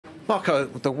Marco,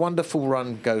 the wonderful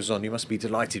run goes on. You must be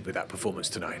delighted with that performance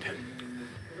tonight.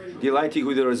 Delighted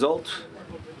with the result,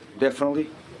 definitely.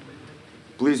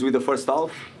 Pleased with the first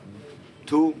half.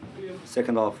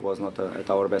 Second half was not at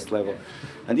our best level.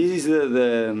 And this is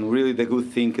really the good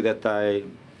thing that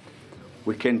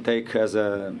we can take as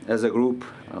a group.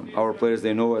 Our players,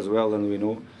 they know as well, and we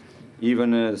know.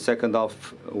 Even second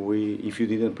half, if you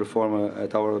didn't perform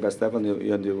at our best level,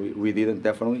 and we didn't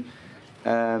definitely,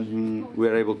 we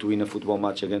were able to win a football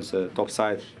match against a top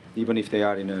side, even if they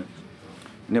are in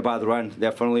a bad run.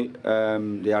 Definitely,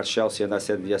 they are Chelsea, and I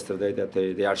said yesterday that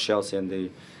they are Chelsea,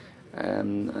 and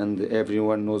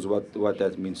everyone knows what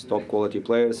that means. Top quality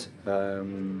players,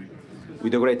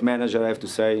 with a great manager. I have to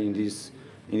say, in this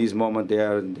moment, they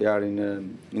are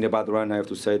in a bad run. I have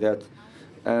to say that.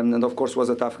 And of course, it was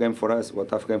a tough game for us.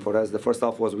 The first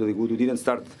half was really good. We didn't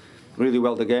start really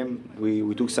well the game.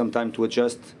 We took some time to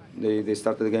adjust. They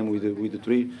started the game with the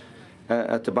three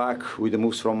at the back, with the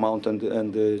moves from Mount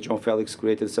and John Felix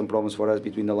created some problems for us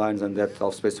between the lines and that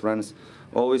half space runs.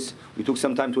 Always, we took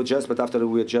some time to adjust, but after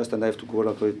we adjust, and I have to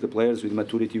congratulate the players with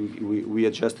maturity, we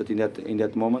adjusted in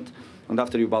that moment. And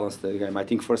after you balanced the game, I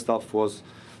think first half was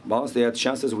balanced. They had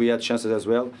chances, we had chances as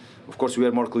well. Of course, we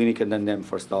were more clinical than them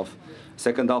first half.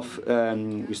 Second half,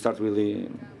 we start really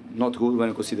not good when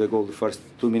you consider the goal. The first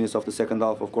 2 minutes of the second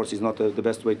half, of course, is not the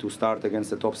best way to start against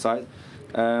the top side.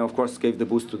 Of course, gave the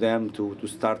boost to them to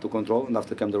start to control, and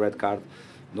after came the red card.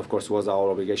 And of course, it was our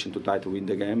obligation to try to win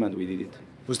the game, and we did it.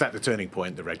 Was that the turning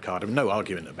point, the red card? I mean, no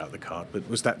argument about the card, but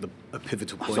was that a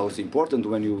pivotal point? So it's important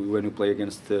when you play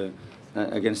against 10,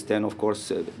 of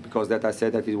course, because that I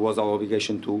said that it was our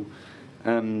obligation to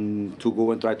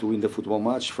go and try to win the football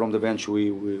match. From the bench,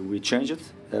 we changed it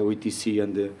with TC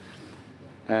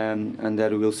and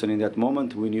Darryl Wilson in that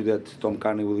moment. We knew that Tom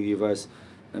Carney will give us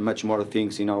much more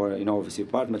things in our offensive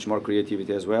part, much more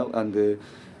creativity as well, and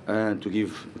to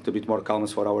give a bit more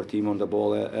calmness for our team on the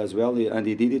ball as well. And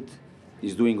he did it.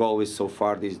 He's doing always so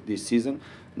far this season.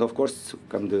 And of course,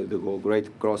 come the goal,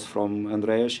 great cross from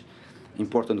Andreas.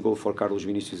 Important goal for Carlos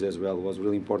Vinicius as well. It was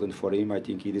really important for him. I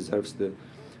think he deserves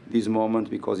this moment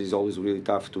because it's always really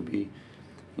tough to be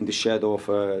in the shadow of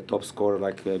a top scorer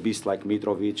like a beast like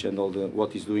Mitrovic and all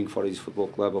what he's doing for his football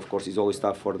club. Of course, it's always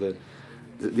tough for the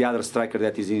other striker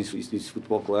that is in his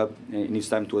football club. He needs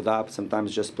time to adapt.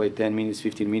 Sometimes just play 10 minutes,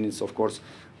 15 minutes. Of course,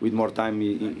 with more time,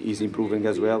 he's improving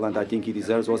as well. And I think he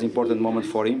deserves. It was an important moment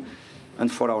for him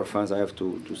and for our fans. I have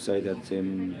to say that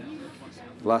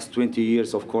last 20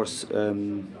 years, of course,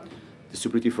 the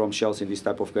superiority from Chelsea in this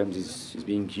type of games is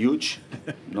being huge.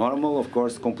 Normal, of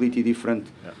course, completely different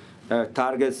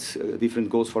targets, different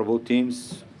goals for both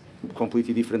teams,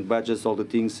 completely different budgets, all the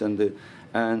things, and they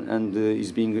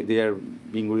are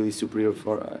being really superior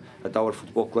at our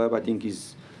football club. I think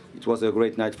it was a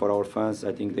great night for our fans.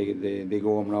 I think they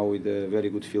go home now with a very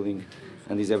good feeling,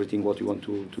 and is everything what we want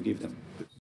to give them.